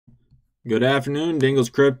Good afternoon,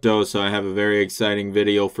 Dingles Crypto. So I have a very exciting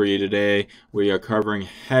video for you today. We are covering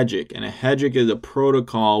Hegic, and a Hegic is a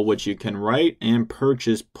protocol which you can write and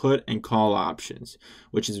purchase put and call options,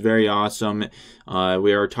 which is very awesome.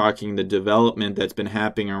 We are talking the development that's been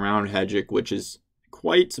happening around Hegic, which is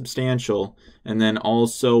quite substantial, and then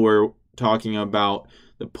also we're talking about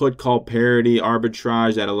the put call parity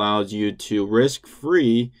arbitrage that allows you to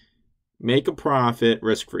risk-free make a profit,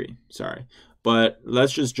 risk-free, sorry. But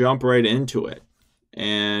let's just jump right into it.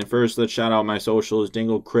 And first, let's shout out my socials.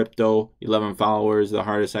 Dingle Crypto, 11 followers, the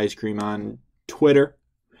hardest ice cream on Twitter,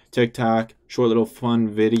 TikTok, short little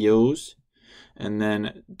fun videos. And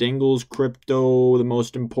then Dingles Crypto, the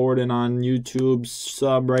most important on YouTube.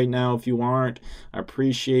 Sub right now if you aren't. I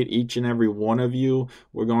appreciate each and every one of you.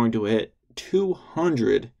 We're going to hit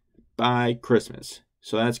 200 by Christmas.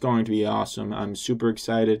 So that's going to be awesome. I'm super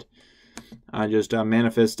excited. I just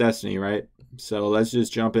manifest destiny, right? So let's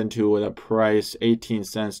just jump into the price. 18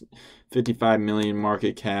 cents, 55 million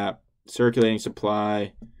market cap. Circulating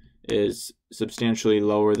supply is substantially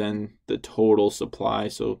lower than the total supply,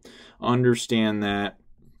 so understand that.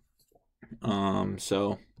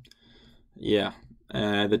 So yeah,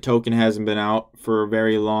 the token hasn't been out for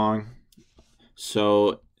very long,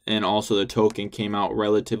 so and also the token came out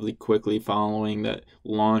relatively quickly following the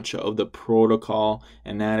launch of the protocol,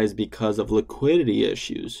 and that is because of liquidity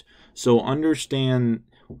issues. So understand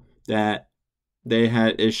that they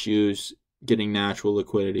had issues getting natural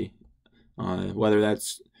liquidity, whether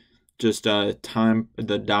that's just the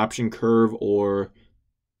adoption curve, or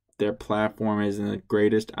their platform isn't the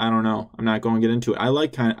greatest. I don't know. I'm not going to get into it. I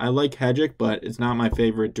like Hegic, but it's not my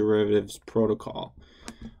favorite derivatives protocol.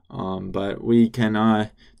 But we can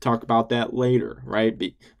talk about that later, right?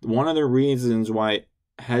 One of the reasons why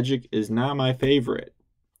Hegic is not my favorite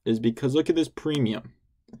is because look at this premium.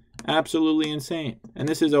 Absolutely insane. And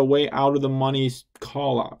this is a way out of the money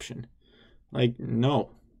call option. Like,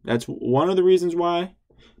 no. That's one of the reasons why.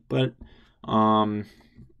 But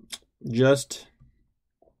just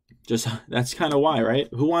that's kind of why, right?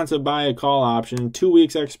 Who wants to buy a call option, 2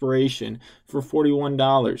 weeks expiration for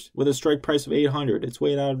 $41 with a strike price of 800? It's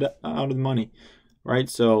way out of the money, right?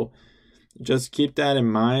 So just keep that in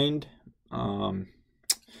mind.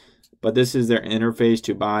 But this is their interface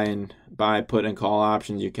to buy, put, and call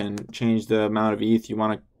options. You can change the amount of ETH you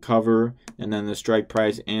want to cover, and then the strike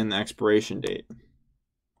price and the expiration date.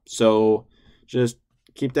 So just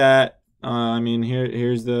keep that.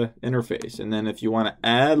 Here's the interface. And then if you want to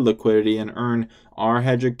add liquidity and earn our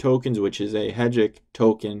Hegic tokens, which is a Hegic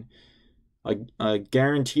token, a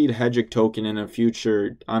guaranteed Hegic token on a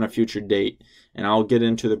future date, and I'll get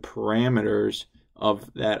into the parameters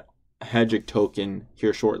of that Hegic token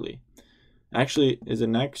here shortly. Actually, is it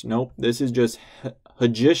next? Nope. This is just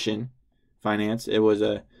Hegician Finance. It was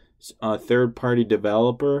a third-party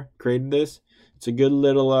developer created this. It's a good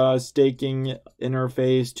little staking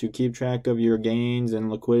interface to keep track of your gains and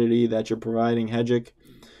liquidity that you're providing Hegic.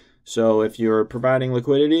 So if you're providing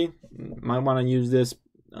liquidity, you might want to use this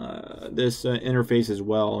interface as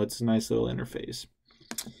well. It's a nice little interface.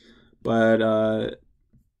 But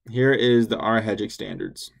here is the R Hegic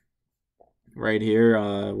standards. Right here,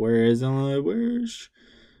 where's during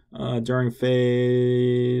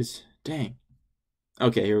phase? Dang.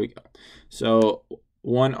 Okay, here we go. So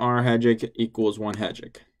 1 R Hegic equals 1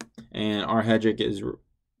 Hegic, and R Hegic is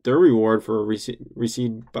their reward for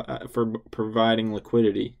for providing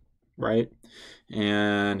liquidity, right?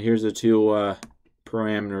 And here's the two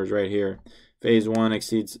parameters right here. Phase 1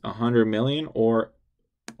 exceeds 100 million or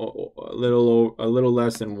a little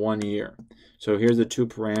less than 1 year. So here's the two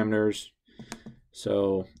parameters.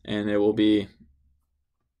 So, and it will be,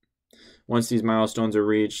 once these milestones are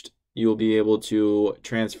reached, you'll be able to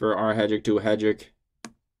transfer R Hegic to Hegic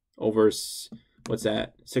over, what's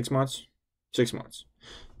that, 6 months? 6 months.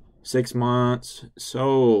 6 months.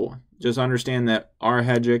 So just understand that R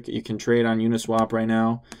Hegic, you can trade on Uniswap right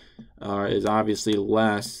now, is obviously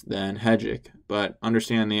less than Hegic. But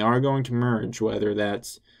understand they are going to merge, whether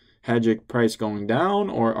that's Hegic price going down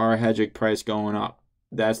or R Hegic price going up.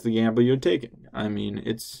 That's the gamble you're taking. I mean,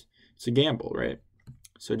 it's a gamble, right?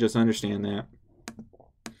 So just understand that.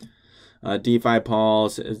 DeFi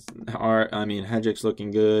pulse Hegic's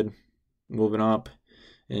looking good, moving up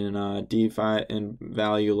in DeFi and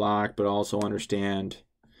value lock, but also understand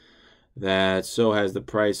that so has the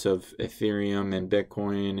price of Ethereum and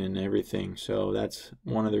Bitcoin and everything. So that's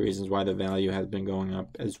one of the reasons why the value has been going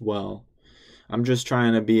up as well. I'm just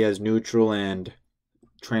trying to be as neutral and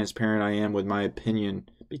transparent I am with my opinion,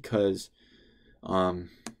 because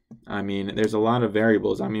there's a lot of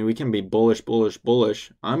variables. We can be bullish.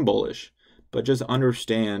 I'm bullish, but just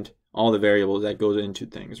understand all the variables that goes into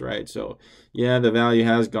things, right? So yeah, the value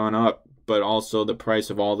has gone up, but also the price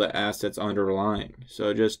of all the assets underlying.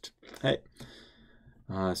 So just, hey,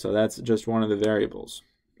 so that's just one of the variables.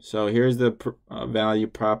 So here's the value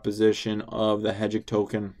proposition of the Hegic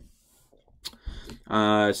token.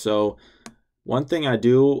 So one thing I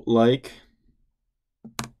do like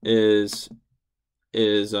is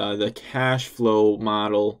the cash flow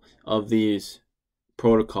model of these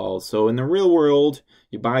protocols. So in the real world,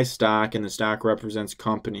 you buy stock and the stock represents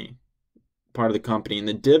company, part of the company, and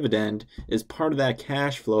the dividend is part of that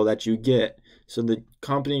cash flow that you get. So the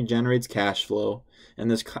company generates cash flow, and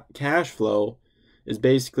this cash flow is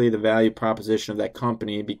basically the value proposition of that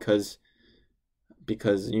company because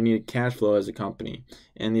you need cash flow as a company.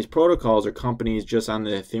 And these protocols are companies just on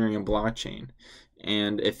the Ethereum blockchain.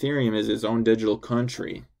 And Ethereum is its own digital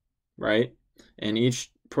country, right? And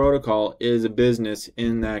each protocol is a business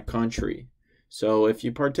in that country. So if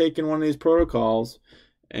you partake in one of these protocols,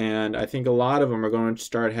 and I think a lot of them are going to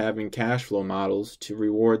start having cash flow models to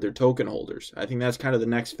reward their token holders. I think that's kind of the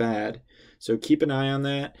next fad. So keep an eye on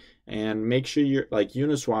that and make sure you're like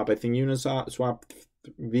Uniswap. I think Uniswap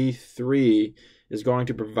v3 is going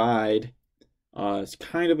to provide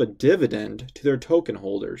kind of a dividend to their token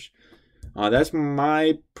holders. That's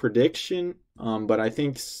my prediction, but I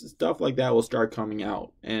think stuff like that will start coming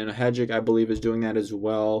out. And Hegic, I believe, is doing that as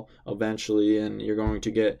well eventually, and there's going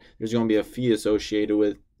to be a fee associated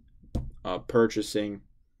with purchasing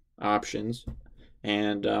options,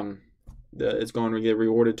 and it's going to get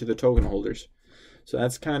rewarded to the token holders. So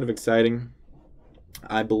that's kind of exciting.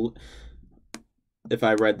 If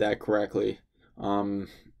I read that correctly.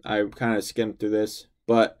 I kind of skimmed through this,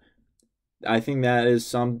 but I think that is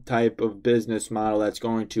some type of business model that's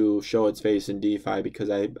going to show its face in DeFi, because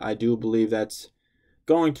I do believe that's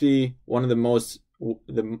going to be one of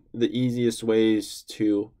the easiest ways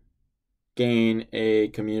to gain a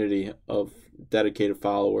community of dedicated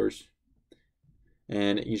followers,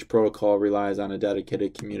 and each protocol relies on a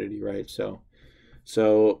dedicated community, right? So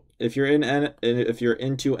if you're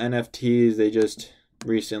into NFTs, they just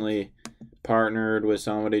recently partnered with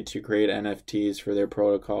somebody to create NFTs for their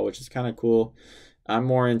protocol, which is kind of cool. I'm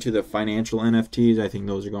more into the financial NFTs. I think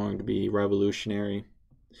those are going to be revolutionary,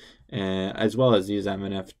 and as well as these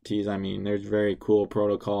NFTs. I mean, there's very cool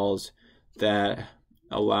protocols that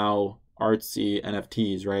allow artsy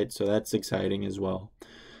NFTs, right? So that's exciting as well.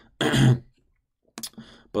 But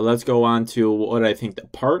let's go on to what I think the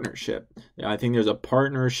partnership. I think there's a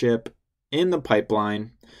partnership in the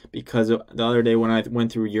pipeline, because the other day when I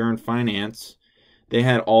went through Yearn Finance, they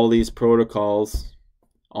had all these protocols,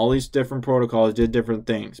 all these different protocols did different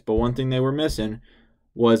things, but one thing they were missing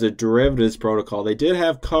was a derivatives protocol. They did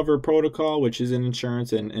have Cover protocol, which is in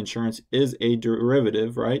insurance, and insurance is a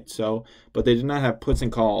derivative, right? So, but they did not have puts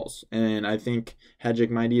and calls, and I think Hegic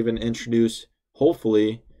might even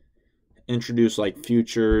hopefully introduce like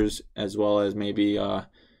futures as well as maybe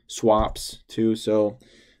swaps too. So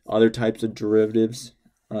other types of derivatives.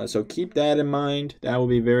 So keep that in mind. That will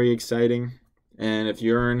be very exciting. And if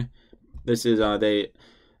Yearn, this is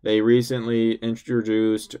they recently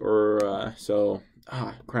introduced, or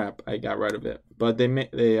crap, I got rid of it. But they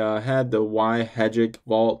had the Y Hegic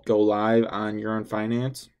Vault go live on Yearn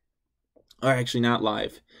Finance. Or actually not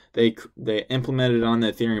live. They implemented it on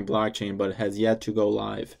the Ethereum blockchain, but it has yet to go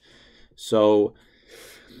live. So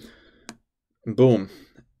boom.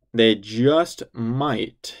 They just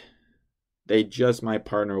might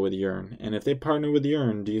partner with Yearn. And if they partner with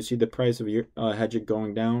Yearn, do you see the price of Hegic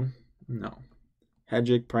going down? No.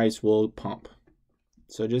 Hegic price will pump.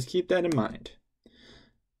 So just keep that in mind.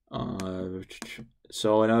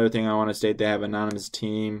 So another thing I want to state, they have an anonymous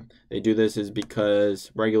team. They do this is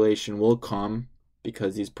because regulation will come,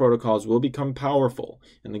 because these protocols will become powerful,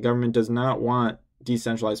 and the government does not want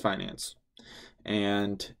decentralized finance.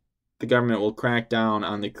 And the government will crack down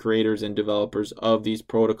on the creators and developers of these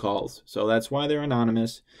protocols. So that's why they're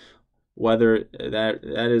anonymous. Whether that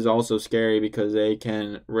is also scary, because they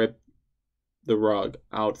can rip the rug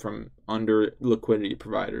out from under liquidity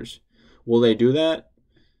providers. Will they do that?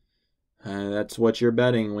 That's what you're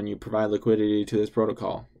betting when you provide liquidity to this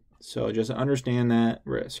protocol. So just understand that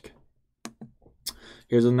risk.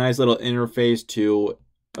 Here's a nice little interface to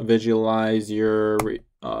visualize your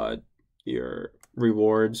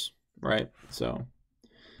rewards. Right, so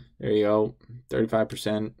there you go,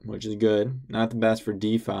 35%, which is good. Not the best for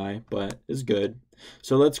DeFi, but it's good.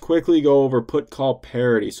 So let's quickly go over put call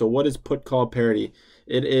parity. So what is put call parity?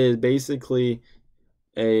 It is basically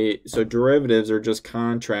so derivatives are just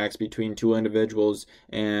contracts between two individuals,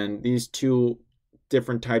 and these two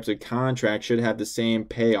different types of contracts should have the same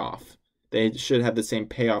payoff. they should have the same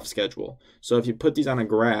payoff schedule. So if you put these on a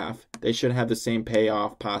graph, they should have the same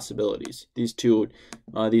payoff possibilities. These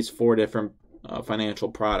four different financial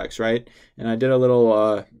products, right? And I did a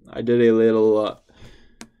little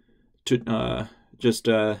just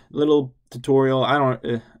a little tutorial. I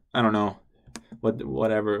don't know,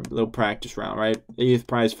 whatever, little practice round, right? ETH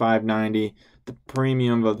price $5.90, the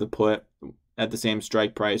premium of the put at the same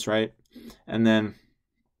strike price, right? And then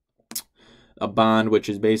a bond, which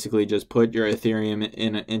is basically just put your Ethereum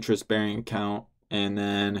in an interest-bearing account, and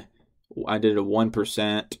then I did a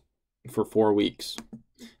 1% for 4 weeks,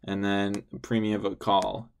 and then premium of a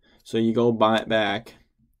call. So you go buy it back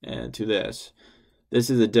to this.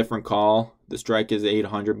 This is a different call. The strike is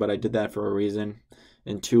 800, but I did that for a reason.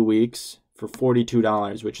 In 2 weeks for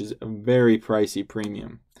 $42, which is a very pricey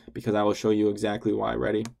premium, because I will show you exactly why.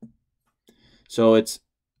 Ready? So it's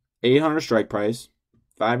 800 strike price,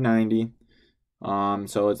 $5.90.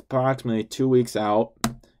 So it's approximately 2 weeks out.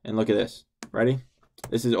 And look at this. Ready?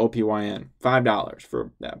 This is OPYN, $5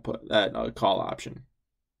 for that call option.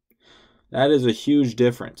 That is a huge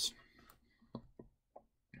difference.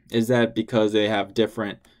 Is that because they have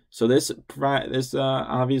different? So this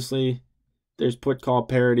obviously there's put call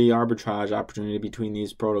parity arbitrage opportunity between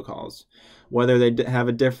these protocols. Whether they have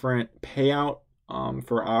a different payout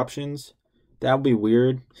for options, that would be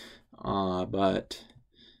weird. But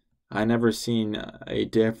I never seen a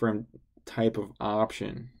different type of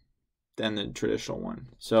option than the traditional one.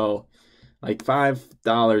 So like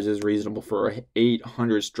 $5 is reasonable for a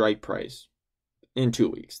 800 strike price in 2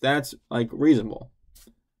 weeks. That's like reasonable.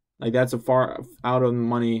 Like that's a far out of the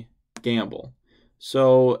money gamble.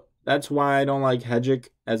 So that's why I don't like Hegic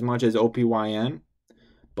as much as OPYN.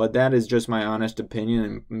 But that is just my honest opinion,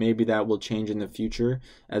 and maybe that will change in the future.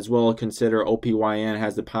 As well, consider OPYN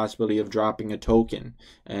has the possibility of dropping a token.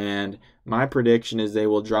 And my prediction is they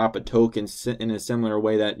will drop a token in a similar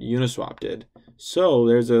way that Uniswap did. So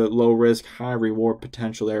there's a low risk, high reward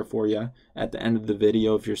potential there for you at the end of the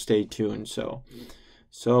video if you stay tuned. So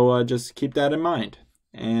just keep that in mind.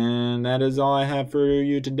 And that is all I have for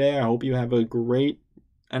you today. I hope you have a great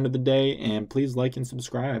end of the day, and please like and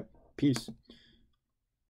subscribe. Peace.